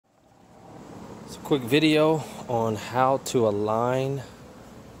It's a quick video on how to align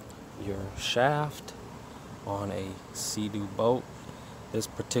your shaft on a Sea Doo boat. This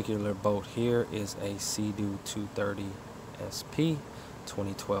particular boat here is a Sea Doo 230 SP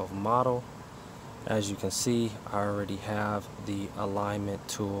 2012 model. As you can see, I already have the alignment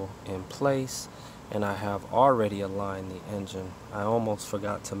tool in place and I have already aligned the engine. I almost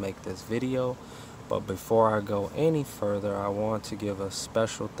forgot to make this video, but before I go any further, I want to give a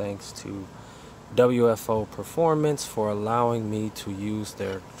special thanks to WFO Performance for allowing me to use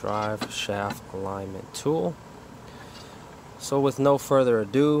their drive shaft alignment tool. So with no further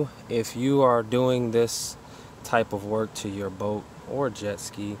ado, if you are doing this type of work to your boat or jet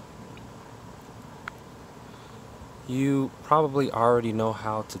ski, you probably already know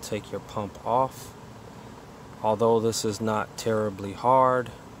how to take your pump off. Although this is not terribly hard,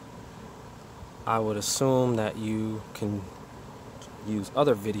 I would assume that you can use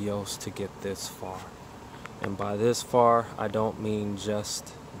other videos to get this far. And by this far, I don't mean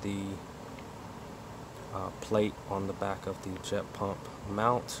just the plate on the back of the jet pump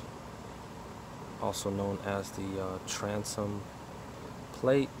mount, also known as the transom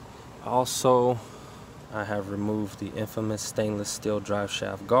plate. Also, I have removed the infamous stainless steel drive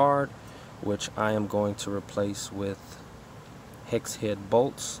shaft guard, which I am going to replace with hex head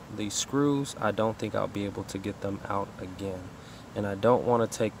bolts. These screws, I don't think I'll be able to get them out again, and I don't want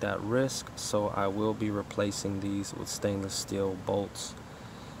to take that risk, so I will be replacing these with stainless steel bolts.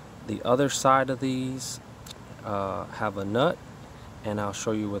 The other side of these have a nut, and I'll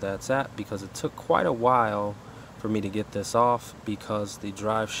show you where that's at, because it took quite a while for me to get this off, because the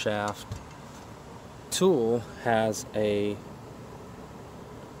drive shaft tool has a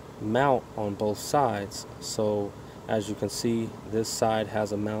mount on both sides. So as you can see, this side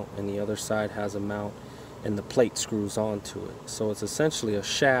has a mount and the other side has a mount, and the plate screws onto it. So it's essentially a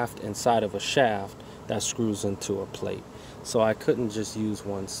shaft inside of a shaft that screws into a plate. So I couldn't just use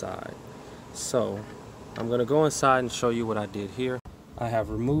one side. So I'm going to go inside and show you what I did here. I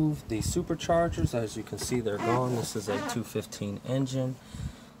have removed the superchargers. As you can see, they're gone. This is a 215 engine.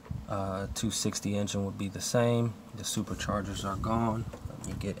 260 engine would be the same. The superchargers are gone. Let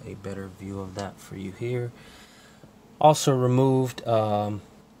me get a better view of that for you here. Also removed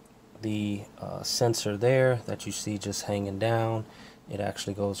the sensor there that you see just hanging down. It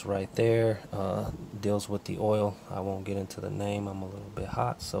actually goes right there, deals with the oil. I won't get into the name, I'm a little bit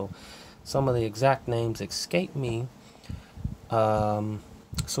hot, so some of the exact names escape me. So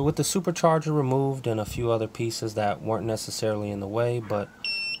with the supercharger removed and a few other pieces that weren't necessarily in the way, but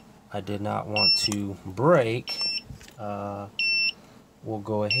I did not want to break, we'll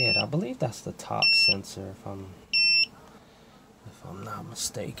go ahead. I believe that's the top sensor if I'm not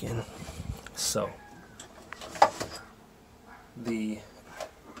mistaken. So the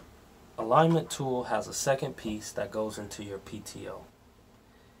alignment tool has a second piece that goes into your PTO.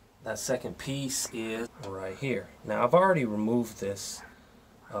 That second piece is right here. Now I've already removed this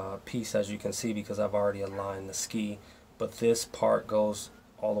piece, as you can see, because I've already aligned the ski, but this part goes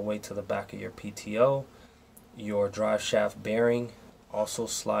all the way to the back of your PTO. Your drive shaft bearing also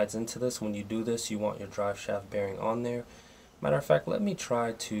slides into this. When you do this, you want your drive shaft bearing on there. Matter of fact, let me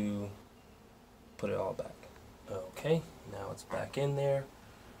try to put it all back. Okay, now it's back in there.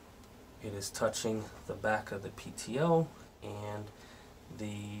 It is touching the back of the PTO, and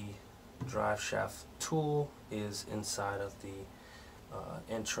the drive shaft tool is inside of the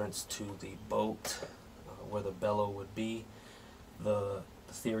entrance to the boat where the bellow would be. The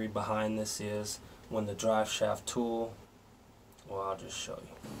theory behind this is when the drive shaft tool, well, I'll just show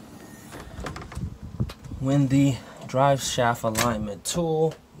you. When the drive shaft alignment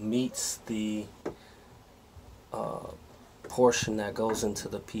tool meets the portion that goes into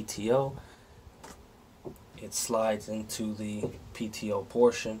the PTO, it slides into the PTO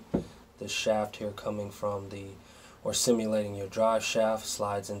portion. The shaft here coming from or simulating your drive shaft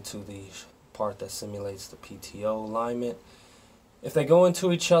slides into the part that simulates the PTO alignment. If they go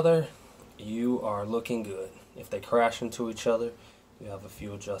into each other, you are looking good. If they crash into each other, you have a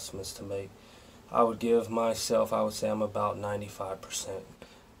few adjustments to make. I would give myself, I would say I'm about 95%.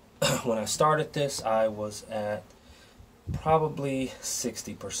 When I started this, I was at probably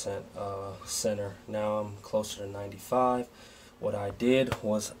 60% center. Now I'm closer to 95. What I did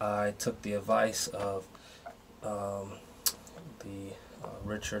was I took the advice of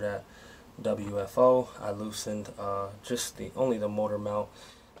Richard at WFO. I loosened just only the motor mount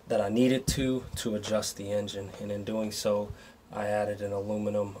that I needed to adjust the engine, and in doing so I added an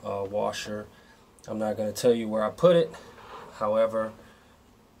aluminum washer. I'm not going to tell you where I put it, however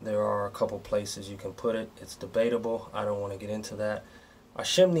there are a couple places you can put it. It's debatable. I don't want to get into that. I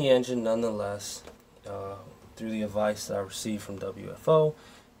shimmed the engine nonetheless through the advice that I received from WFO,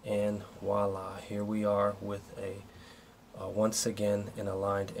 and voila, here we are with a once again an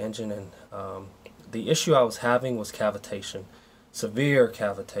aligned engine. And the issue I was having was cavitation, severe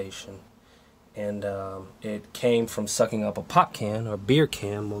cavitation, and it came from sucking up a pop can or beer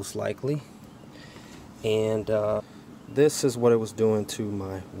can most likely. And this is what it was doing to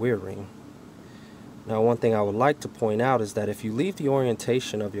my weir ring. Now, one thing I would like to point out is that if you leave the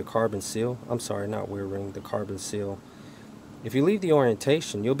orientation of your carbon seal, I'm sorry, not weir ring, the carbon seal, if you leave the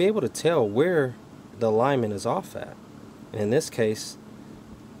orientation, you'll be able to tell where the alignment is off at. And in this case,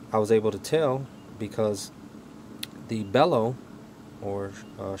 I was able to tell because the bellow or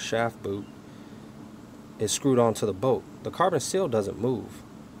shaft boot is screwed onto the boat. The carbon seal doesn't move.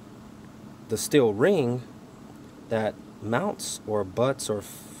 The steel ring that mounts or butts or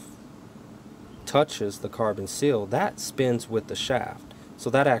touches the carbon seal, that spins with the shaft. So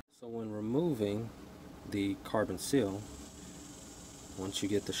when removing the carbon seal, once you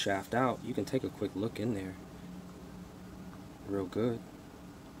get the shaft out, you can take a quick look in there real good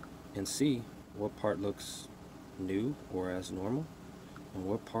and see what part looks new or as normal and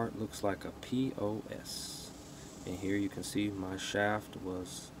what part looks like a POS. And here you can see my shaft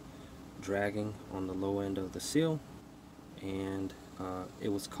was dragging on the low end of the seal, and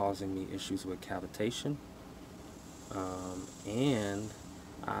it was causing me issues with cavitation, and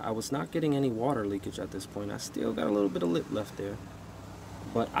I was not getting any water leakage at this point. I still got a little bit of lip left there,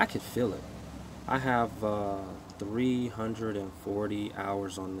 but I could feel it. I have 340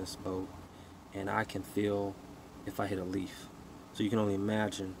 hours on this boat, and I can feel if I hit a leaf. So you can only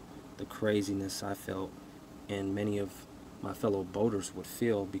imagine the craziness I felt, and many of my fellow boaters would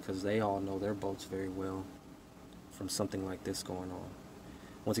feel, because they all know their boats very well from something like this going on.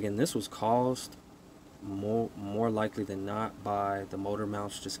 Once again, this was caused more likely than not by the motor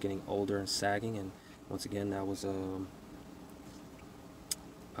mounts just getting older and sagging. And once again, that was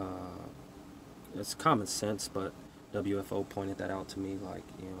it's common sense, but WFO pointed that out to me. Like,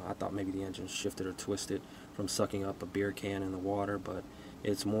 you know, I thought maybe the engine shifted or twisted from sucking up a beer can in the water, but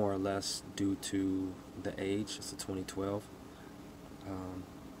it's more or less due to the age. It's a 2012.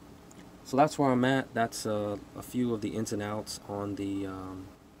 So that's where I'm at. That's a few of the ins and outs on the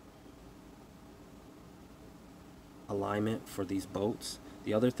alignment for these boats.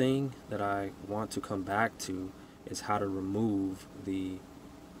 The other thing that I want to come back to is how to remove the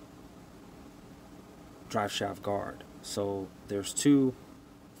drive shaft guard. So there's two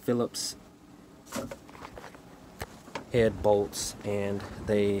Phillips head bolts, and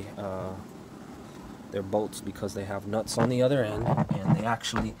they're bolts because they have nuts on the other end, and they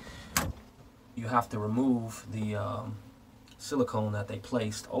actually, you have to remove the silicone that they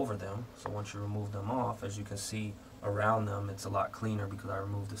placed over them. So once you remove them off, as you can see around them, it's a lot cleaner because I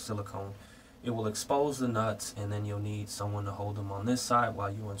removed the silicone. It will expose the nuts, and then you'll need someone to hold them on this side while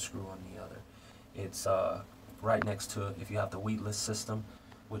you unscrew on the other. It's right next to it if you have the weedless system,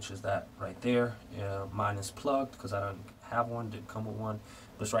 which is that right there. Mine is plugged because I don't have one, didn't come with one,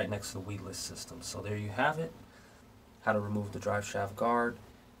 but it's right next to the weedless system. So there you have it, how to remove the drive shaft guard.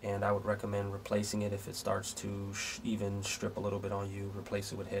 And I would recommend replacing it if it starts to even strip a little bit on you.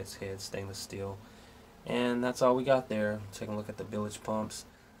 Replace it with head stainless steel. And that's all we got there. Taking a look at the bilge pumps.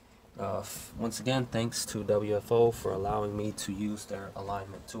 Once again, thanks to WFO for allowing me to use their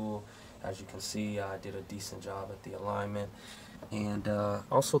alignment tool. As you can see, I did a decent job at the alignment. And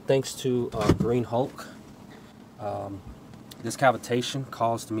also thanks to Green Hulk. This cavitation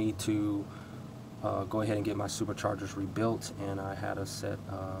caused me to go ahead and get my superchargers rebuilt, and I had a set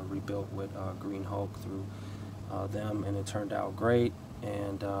rebuilt with Green Hulk through them, and it turned out great.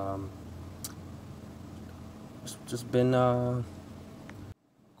 And it's just been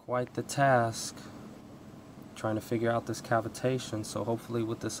quite the task trying to figure out this cavitation. So hopefully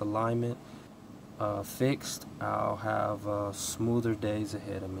with this alignment fixed, I'll have smoother days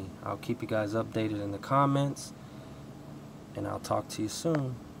ahead of me. I'll keep you guys updated in the comments, and I'll talk to you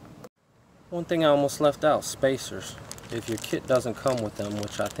soon. One thing I almost left out, spacers. If your kit doesn't come with them,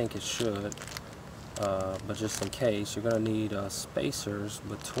 which I think it should, but just in case, you're going to need spacers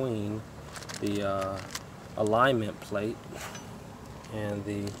between the alignment plate and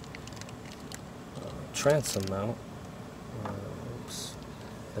the transom mount. Oops.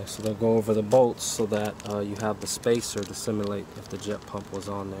 So they'll go over the bolts so that you have the spacer to simulate if the jet pump was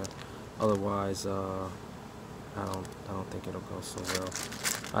on there. Otherwise, I don't think it'll go so well.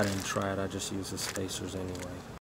 I didn't try it, I just used the spacers anyway.